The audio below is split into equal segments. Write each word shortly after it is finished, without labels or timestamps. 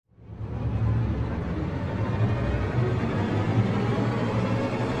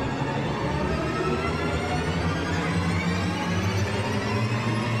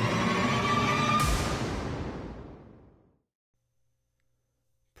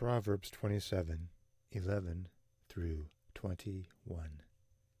Proverbs 27:11 through 21.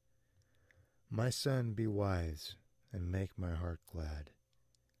 My son, be wise, and make my heart glad,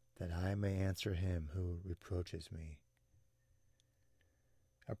 that I may answer him who reproaches me.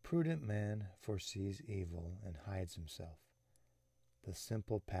 A prudent man foresees evil and hides himself. The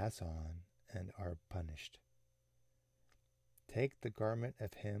simple pass on and are punished. Take the garment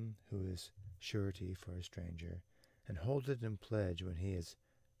of him who is surety for a stranger, and hold it in pledge when he is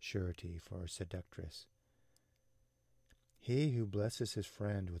surety for a seductress. He who blesses his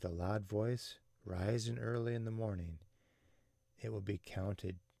friend with a loud voice, rising early in the morning, it will be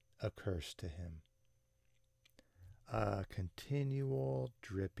counted a curse to him. A continual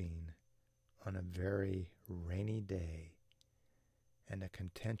dripping on a very rainy day and a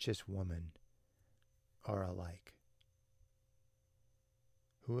contentious woman are alike.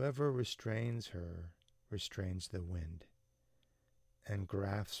 Whoever restrains her restrains the wind, and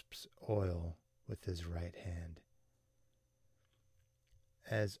grasps oil with his right hand.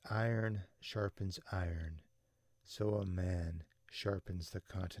 As iron sharpens iron, so a man sharpens the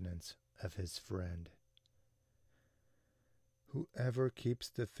countenance of his friend. Whoever keeps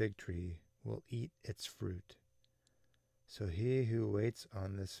the fig tree will eat its fruit, so he who waits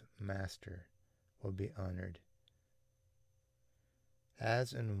on this master will be honored.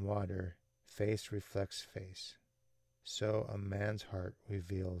 As in water, face reflects face, so a man's heart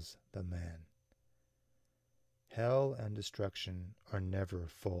reveals the man. Hell and destruction are never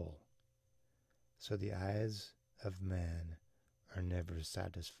full, so the eyes of man are never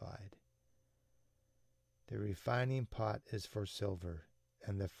satisfied. The refining pot is for silver,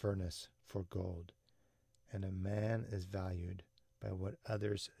 and the furnace for gold, and a man is valued by what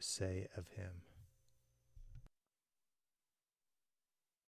others say of him.